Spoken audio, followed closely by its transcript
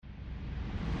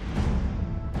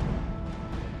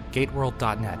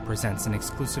GateWorld.net presents an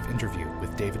exclusive interview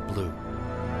with David Blue.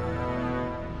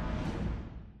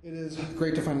 It is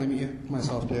great to finally meet you,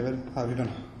 myself, David. How have you been?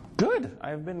 Good.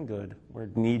 I've been good. We're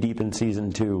knee-deep in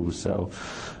season 2, so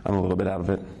I'm a little bit out of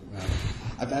it.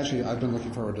 I've been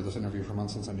looking forward to this interview for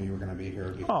months since I knew you were going to be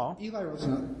here. Aw. Eli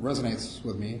resonates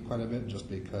with me quite a bit just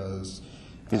because...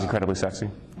 He's incredibly sexy.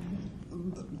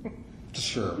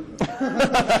 Sure.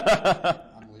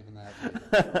 I'm leaving that.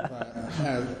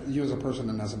 But you as a person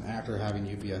and as an actor, having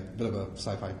you be a bit of a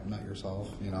sci-fi nut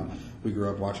yourself, you know, we grew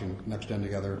up watching Next Gen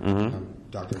together. Mm-hmm. You know,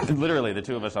 Doctor. Literally, the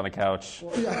two of us on a couch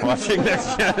watching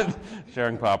Next Gen,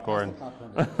 sharing popcorn.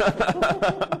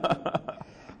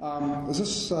 Is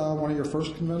this one of your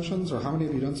first conventions, or how many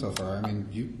have you done so far? I mean,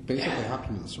 you basically hopped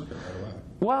into the circuit right away.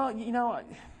 Well, you know,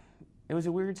 it was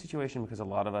a weird situation because a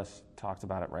lot of us talked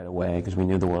about it right away because we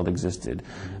knew the world existed.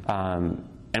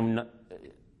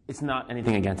 It's not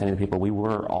anything against any of the people. We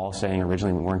were all saying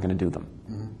originally we weren't going to do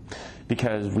them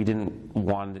because we didn't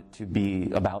want it to be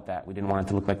about that. We didn't want it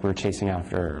to look like we were chasing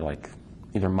after like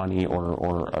either money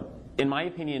or in my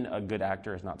opinion, a good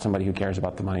actor is not somebody who cares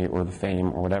about the money or the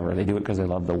fame or whatever. They do it because they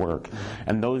love the work.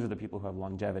 And those are the people who have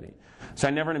longevity. So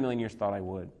I never in a million years thought I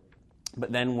would.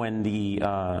 But then when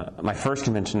my first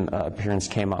convention appearance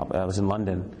came up, I was in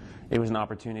London, it was an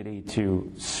opportunity to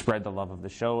spread the love of the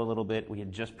show a little bit. We had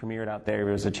just premiered out there.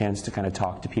 It was a chance to kind of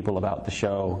talk to people about the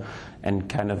show and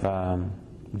kind of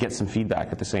get some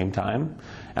feedback at the same time.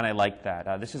 And I liked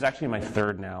that. This is actually my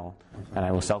third now, and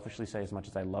I will selfishly say as much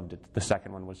as I loved it, the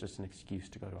second one was just an excuse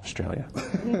to go to Australia.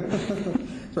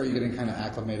 So are you getting kind of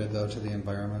acclimated, though, to the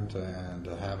environment and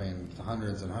having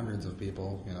hundreds and hundreds of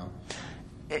people, you know?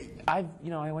 I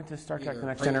went to Star Trek: The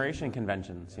Next Generation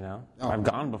conventions. You know, I've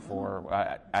gone before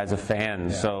as a fan,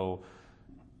 so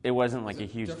it wasn't like a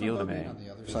huge deal to me. On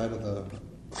the other side of the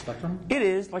spectrum, it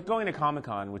is like going to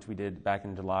Comic-Con, which we did back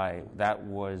in July. That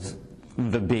was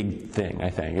the big thing. I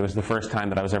think it was the first time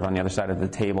that I was ever on the other side of the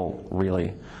table,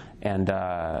 really, and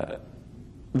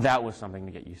that was something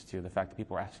to get used to. The fact that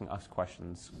people were asking us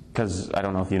questions, because I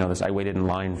don't know if you know this, I waited in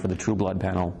line for the True Blood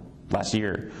panel last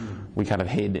year. We kind of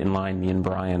hid in line, me and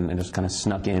Brian, and just kind of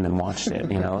snuck in and watched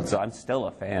it, you know. So I'm still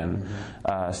a fan.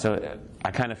 So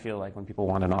I kind of feel like when people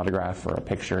want an autograph or a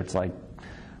picture, it's like,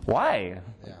 why?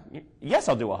 Yeah. Yes,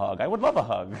 I'll do a hug. I would love a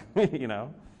hug, you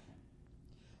know.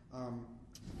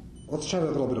 Let's chat a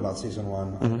little bit about season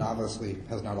 1. I mean, obviously,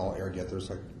 has not all aired yet. There's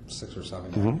like 6 or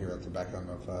 7 here at the back end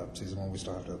of season 1. We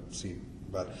still have to see.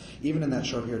 But even in that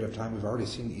short period of time, we've already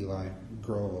seen Eli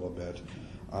grow a little bit.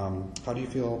 How do you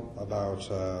feel about,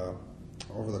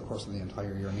 over the course of the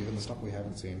entire year, and even the stuff we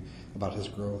haven't seen, about his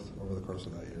growth over the course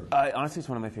of that year? Honestly, it's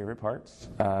one of my favorite parts.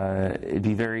 It'd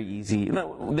be very easy.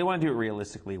 No, they want to do it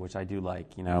realistically, which I do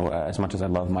like. You know, as much as I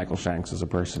love Michael Shanks as a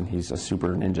person, he's a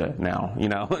super ninja now. You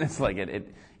know, it's like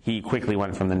he quickly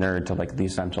went from the nerd to like the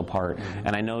essential part.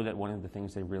 And I know that one of the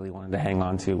things they really wanted to hang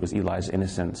on to was Eli's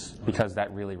innocence, because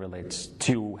that really relates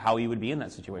to how he would be in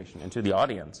that situation and to the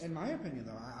audience. In my opinion,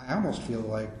 though, I almost feel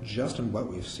like just in what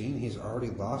we've seen, he's already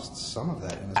lost some of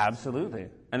that innocence. Absolutely.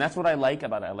 And that's what I like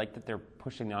about it. I like that they're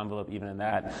pushing the envelope even in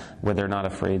that, where they're not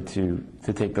afraid to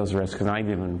take those risks. Because I've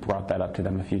even brought that up to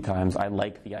them a few times. I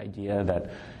like the idea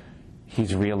that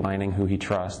he's realigning who he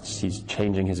trusts. He's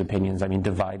changing his opinions. I mean,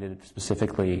 Divided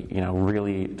specifically, you know,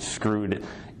 really screwed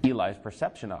Eli's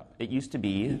perception up. It used to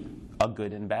be a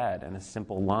good and bad and a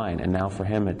simple line, and now for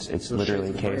him, it's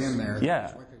literally a case. In there,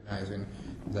 yeah, recognizing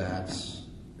that.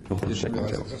 Didn't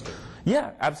realize it existed.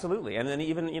 Yeah, absolutely. And then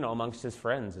even, you know, amongst his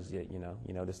friends, as you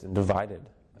noticed in Divided,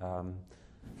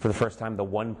 for the first time, the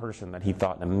one person that he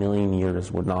thought in a million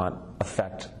years would not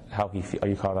affect how he feels. Are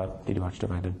you caught up? Did you watch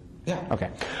Divided? Yeah. Okay.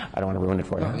 I don't want to ruin it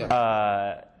for you.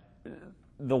 Yeah.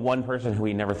 The one person who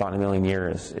he never thought in a million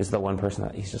years is the one person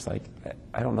that he's just like,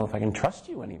 I don't know if I can trust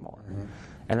you anymore.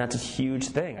 And that's a huge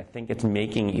thing. I think it's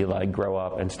making Eli grow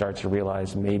up and start to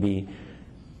realize maybe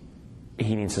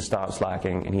he needs to stop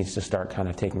slacking and he needs to start kind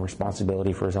of taking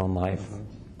responsibility for his own life.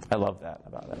 I love that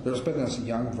about it. There's been this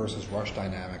Young versus Rush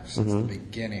dynamic since the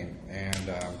beginning,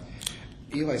 and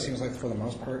Eli seems like for the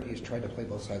most part he's tried to play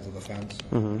both sides of the fence,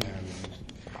 and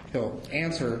he'll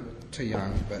answer to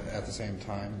Young, but at the same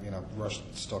time, you know, Rush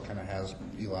still kind of has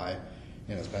Eli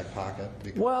in his back pocket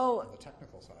because of the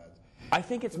technical side. I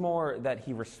think it's more that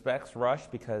he respects Rush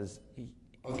because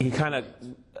he kind of,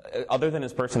 other than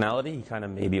his personality, he kind of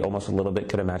maybe almost a little bit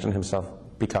could imagine himself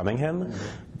becoming him.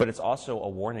 But it's also a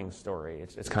warning story.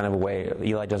 It's kind of a way,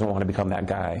 Eli doesn't want to become that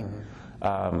guy.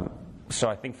 So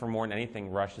I think for more than anything,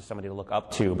 Rush is somebody to look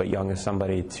up to, but Young is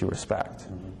somebody to respect.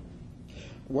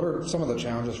 What are some of the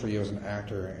challenges for you as an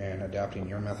actor in adapting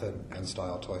your method and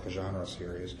style to like a genre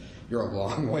series? You're a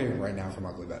long way right now from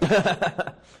Ugly Betty.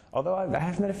 Although I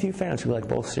have met a few fans who like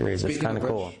both series. It's kind of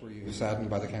cool. Were you saddened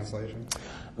by the cancellation?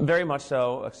 Very much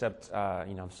so, except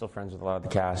I'm still friends with a lot of the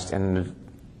cast, and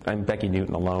Becky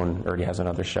Newton alone already has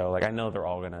another show. Like, I know they're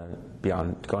all going to be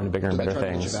going to bigger and better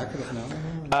things. Did they try to get you back for the finale?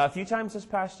 A few times this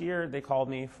past year, they called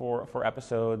me for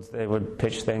episodes. They would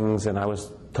pitch things, and I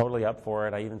was totally up for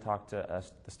it. I even talked to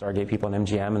the Stargate people in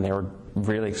MGM, and they were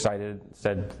really excited,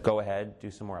 said, go ahead,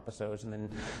 do some more episodes. And then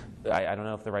I don't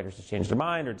know if the writers just changed their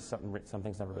mind or just some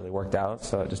things never really worked out,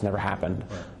 so it just never happened.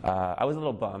 I was a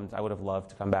little bummed. I would have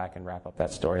loved to come back and wrap up that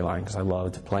storyline because I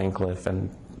loved playing Cliff, and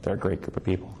they're a great group of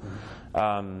people.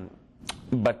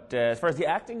 But as far as the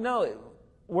acting, no,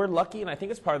 we're lucky, and I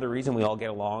think it's part of the reason we all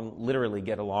literally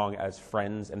get along as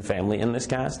friends and family in this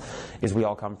cast, is we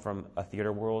all come from a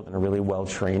theater world and a really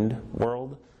well-trained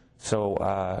world. So,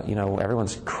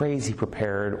 everyone's crazy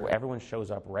prepared. Everyone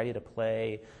shows up ready to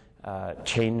play,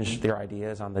 change their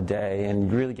ideas on the day,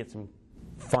 and you really get some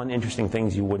fun, interesting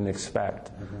things you wouldn't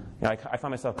expect. Mm-hmm. I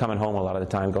find myself coming home a lot of the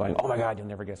time going, oh my God, you'll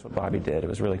never guess what Bobby did. It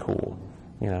was really cool,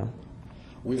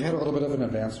 We've had a little bit of an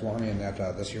advance warning that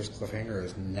this year's cliffhanger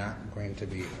is not going to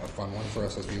be a fun one for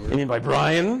us as viewers. You mean by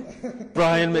Brian?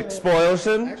 Brian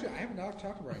McSpoilson? Actually, I have not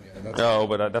talked to Brian yet.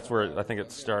 But that's where I think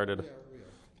it started.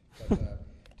 But,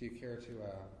 do you care to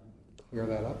clear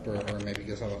that up, or maybe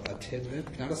give us a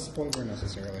tidbit? Not a spoiler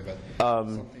necessarily, but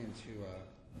something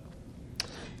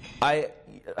to...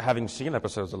 Having seen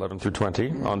episodes 11 through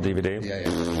 20 on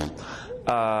DVD,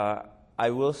 I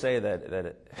will say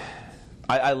that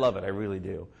I love it. I really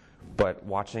do. But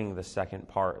watching the second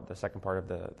part of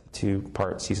the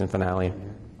two-part season finale,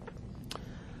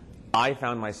 I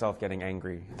found myself getting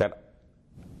angry that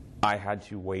I had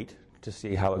to wait to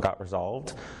see how it got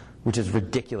resolved, which is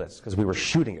ridiculous because we were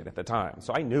shooting it at the time.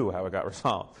 So I knew how it got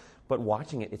resolved. But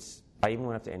watching it, I even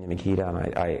went up to Andy Nikita and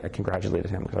I congratulated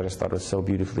him because I just thought it was so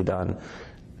beautifully done.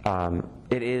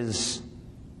 It is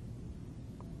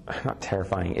not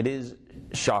terrifying. It is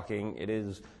shocking. It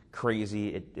is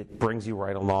crazy. It brings you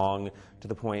right along to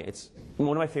the point. It's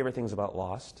one of my favorite things about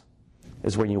Lost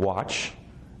is when you watch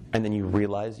and then you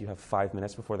realize you have 5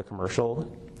 minutes before the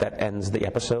commercial that ends the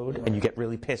episode and you get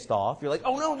really pissed off. You're like,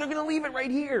 oh no, they're going to leave it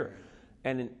right here.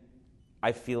 And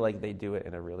I feel like they do it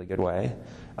in a really good way.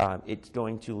 It's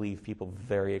going to leave people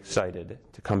very excited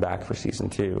to come back for season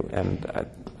 2, and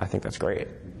I think that's great.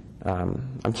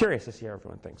 I'm curious to see how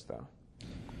everyone thinks, though.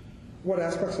 What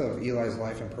aspects of Eli's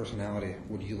life and personality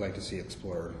would you like to see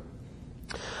explored?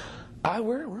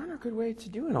 We're on a good way to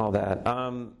doing all that.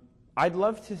 I'd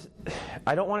love to...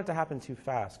 I don't want it to happen too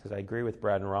fast, because I agree with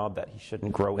Brad and Rob that he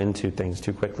shouldn't grow into things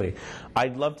too quickly.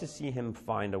 I'd love to see him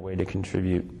find a way to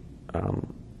contribute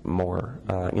more.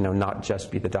 Not just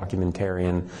be the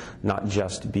documentarian, not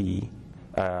just be,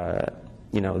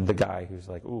 the guy who's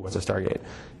like, ooh, what's a Stargate?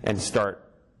 And start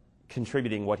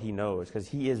contributing what he knows, because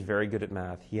he is very good at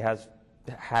math. He has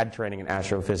had training in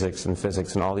astrophysics and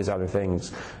physics and all these other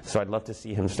things. So I'd love to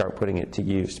see him start putting it to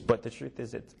use. But the truth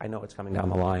is, I know it's coming down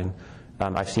the line.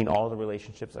 I've seen all the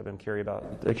relationships I've been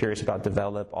curious about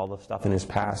develop, all the stuff in his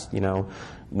past.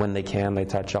 When they can, they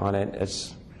touch on it.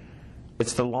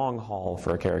 It's the long haul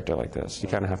for a character like this. You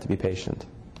kind of have to be patient.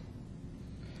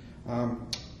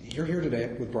 You're here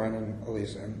today with Brian and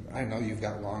Elise, and I know you've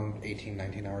got long 18,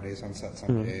 19-hour days on set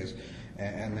some days,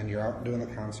 and then you're out doing the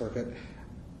con circuit.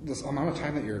 This amount of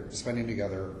time that you're spending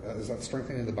together, is that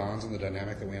strengthening the bonds and the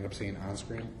dynamic that we end up seeing on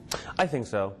screen? I think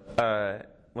so.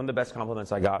 One of the best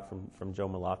compliments I got from Joe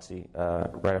Malazzi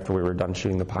right after we were done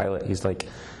shooting the pilot, he's like,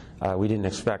 we didn't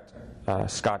expect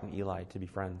Scott and Eli to be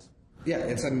friends. Yeah,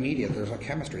 it's immediate. There's a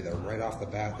chemistry there right off the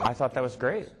bat. I thought that was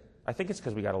great. I think it's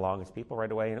because we got along as people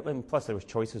right away, and plus there was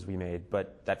choices we made.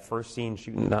 But that first scene,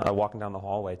 walking down the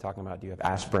hallway, talking about, do you have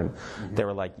aspirin? They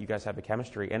were like, you guys have a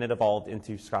chemistry, and it evolved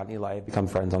into Scott and Eli have become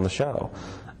friends on the show.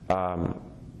 And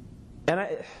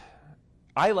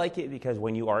I like it because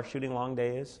when you are shooting long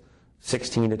days,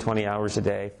 16 to 20 hours a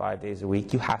day, 5 days a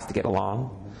week, you have to get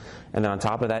along. And then on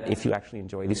top of that, if you actually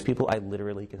enjoy these people, I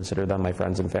literally consider them my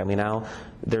friends and family now.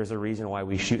 There's a reason why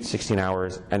we shoot 16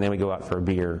 hours, and then we go out for a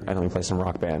beer, and then we play some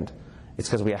rock band. It's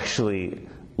because we actually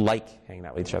like hanging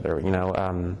out with each other,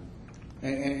 And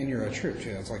you're a troop,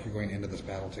 too. It's like you're going into this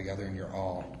battle together, and you're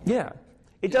all... Yeah.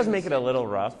 It does make it a little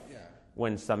rough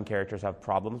when some characters have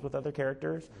problems with other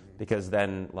characters, because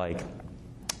then,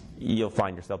 you'll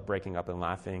find yourself breaking up and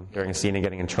laughing during a scene and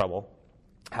getting in trouble.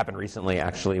 Happened recently,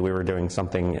 actually. We were doing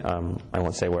something, I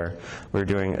won't say where. We were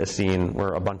doing a scene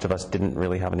where a bunch of us didn't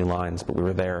really have any lines, but we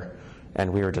were there.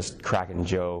 and we were just cracking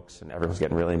jokes, and everyone was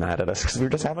getting really mad at us because we were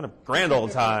just having a grand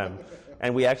old time.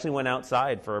 And we actually went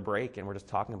outside for a break, and we're just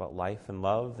talking about life and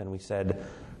love, and we said,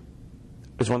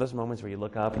 it was one of those moments where you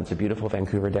look up and it's a beautiful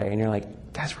Vancouver day, and you're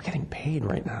like, guys, we're getting paid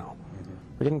right now.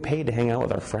 We're getting paid to hang out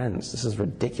with our friends. This is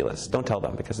ridiculous. Don't tell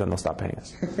them, because then they'll stop paying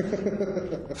us.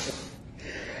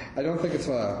 I don't think it's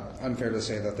unfair to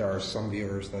say that there are some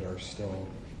viewers that are still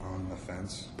on the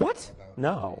fence. What?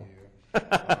 No.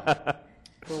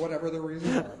 For whatever the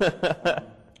reason are.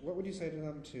 What would you say to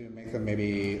them to make them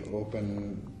maybe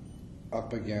open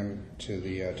up again to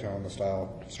the tone, the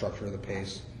style, structure, the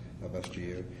pace of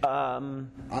SGU?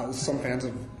 Some fans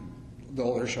of the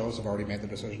older shows have already made the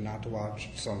decision not to watch.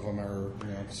 Some of them are,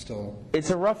 still.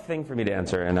 It's a rough thing for me to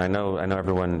answer, and I know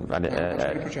everyone.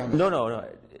 No.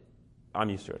 I'm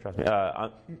used to it. Trust me.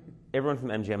 Everyone from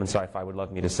MGM and Sci-Fi would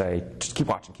love me to say, just keep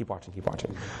watching.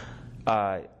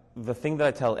 The thing that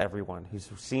I tell everyone who's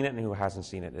seen it and who hasn't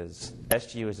seen it is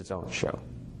SGU is its own show.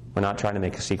 We're not trying to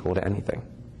make a sequel to anything.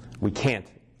 We can't.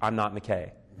 I'm not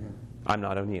McKay. I'm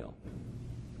not O'Neill.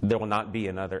 There will not be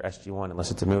another SG-1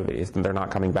 unless it's a movie. They're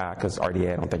not coming back because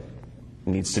RDA, I don't think,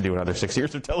 needs to do another 6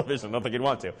 years of television. I don't think you'd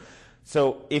want to.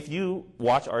 So if you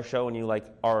watch our show and you like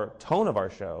our tone of our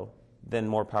show, then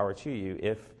more power to you.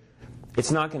 If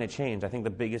it's not going to change, I think the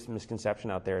biggest misconception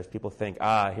out there is people think,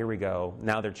 here we go.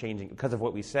 Now they're changing because of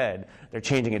what we said. They're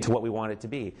changing it to what we want it to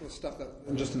be. The stuff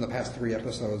that just in the past 3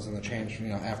 episodes and the change,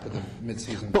 after the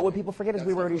mid-season. But what people forget is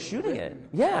we were already shooting it.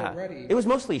 Yeah, it was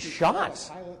mostly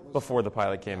shot before the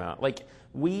pilot came out. Like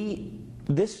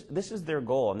this is their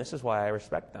goal, and this is why I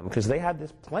respect them, because they had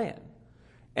this plan.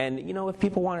 And, if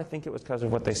people want to think it was because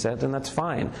of what they said, then that's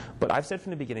fine. But I've said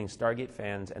from the beginning, Stargate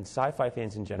fans and sci-fi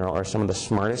fans in general are some of the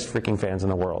smartest freaking fans in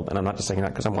the world. And I'm not just saying that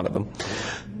because I'm one of them.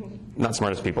 Not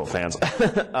smartest people, fans.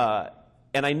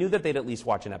 And I knew that they'd at least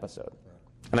watch an episode.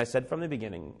 And I said from the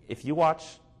beginning, if you watch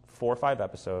 4 or 5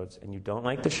 episodes and you don't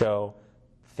like the show,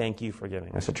 thank you for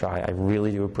giving us a try. I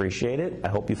really do appreciate it. I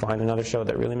hope you find another show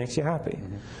that really makes you happy.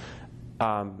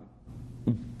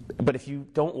 But if you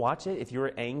don't watch it, if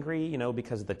you're angry,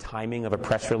 because the timing of a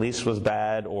press release was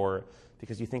bad, or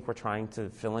because you think we're trying to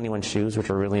fill anyone's shoes, which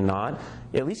we're really not,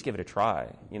 at least give it a try.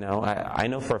 I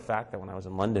know for a fact that when I was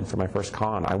in London for my first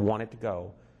con, I wanted to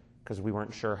go because we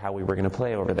weren't sure how we were going to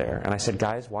play over there. And I said,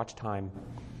 guys, watch Time.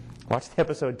 Watch the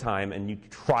episode Time, and you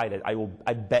tried it.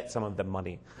 I bet some of them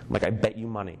money. I bet you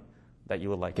money that you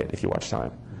would like it if you watch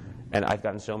Time. And I've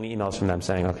gotten so many emails from them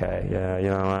saying, okay, yeah, I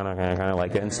kind of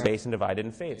like it. And Space and Divided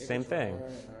and Faith, same thing.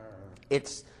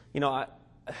 It's,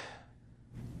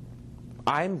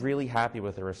 I'm really happy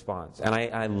with the response. And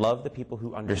I love the people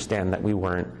who understand that we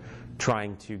weren't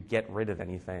trying to get rid of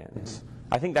any fans.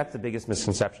 I think that's the biggest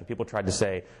misconception. People tried to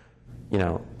say,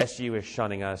 SGU is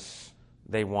shunning us.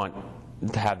 They want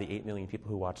to have the 8 million people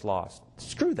who watch Lost.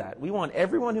 Screw that. We want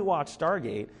everyone who watched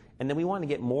Stargate. And then we want to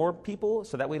get more people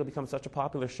so that way it'll become such a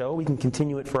popular show we can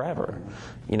continue it forever.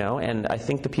 And I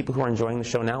think the people who are enjoying the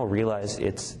show now realize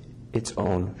it's its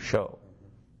own show.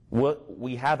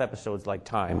 We have episodes like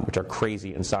Time, which are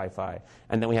crazy and sci-fi,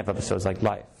 and then we have episodes like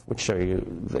Life, which show you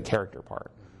the character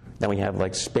part. Then we have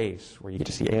like Space, where you get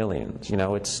to see aliens.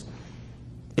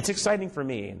 It's exciting for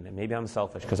me, and maybe I'm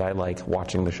selfish because I like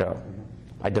watching the show.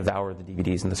 I devour the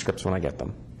DVDs and the scripts when I get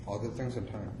them. All good things in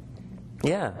time.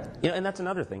 Yeah, and that's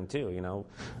another thing too.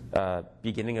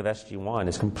 Beginning of SG-1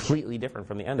 is completely different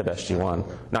from the end of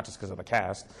SG-1, not just because of the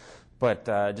cast, but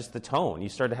just the tone. You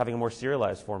started having a more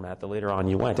serialized format the later on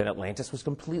you went, and Atlantis was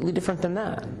completely different than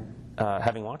that.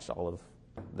 Having watched all of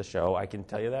the show, I can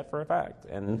tell you that for a fact.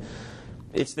 And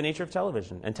it's the nature of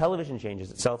television, and television changes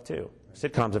itself too.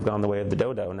 Sitcoms have gone the way of the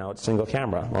dodo. Now it's single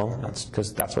camera. Well, that's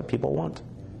because that's what people want.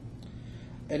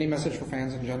 Any message for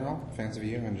fans in general? Fans of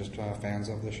you and just fans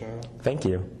of the show? Thank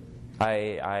you.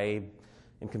 I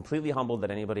am completely humbled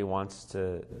that anybody wants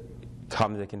to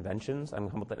come to the conventions. I'm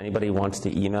humbled that anybody wants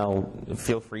to email.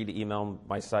 Feel free to email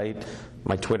my site,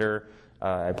 my Twitter.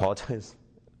 I apologize.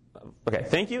 Okay,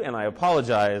 thank you, and I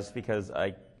apologize because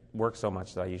I work so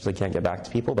much that I usually can't get back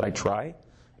to people, but I try,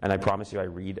 and I promise you I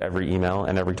read every email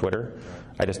and every Twitter.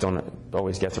 I just don't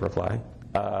always get to reply.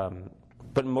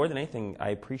 But more than anything,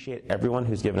 I appreciate everyone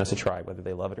who's given us a try, whether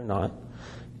they love it or not.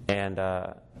 And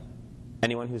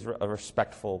anyone who's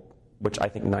respectful, which I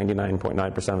think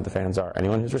 99.9% of the fans are,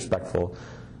 anyone who's respectful,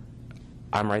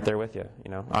 I'm right there with you.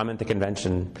 I'm at the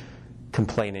convention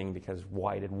complaining because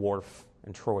why did Worf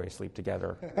and Troy sleep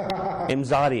together?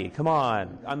 Imzadi, come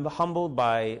on. I'm humbled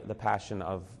by the passion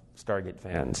of Stargate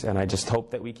fans, and I just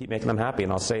hope that we keep making them happy.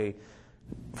 And I'll say,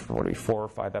 4 or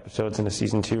 5 episodes into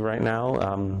season 2 right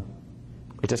now.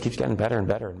 It just keeps getting better and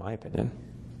better, in my opinion.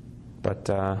 But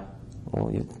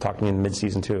Well, you talk to me in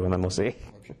mid-season too, and then we'll see.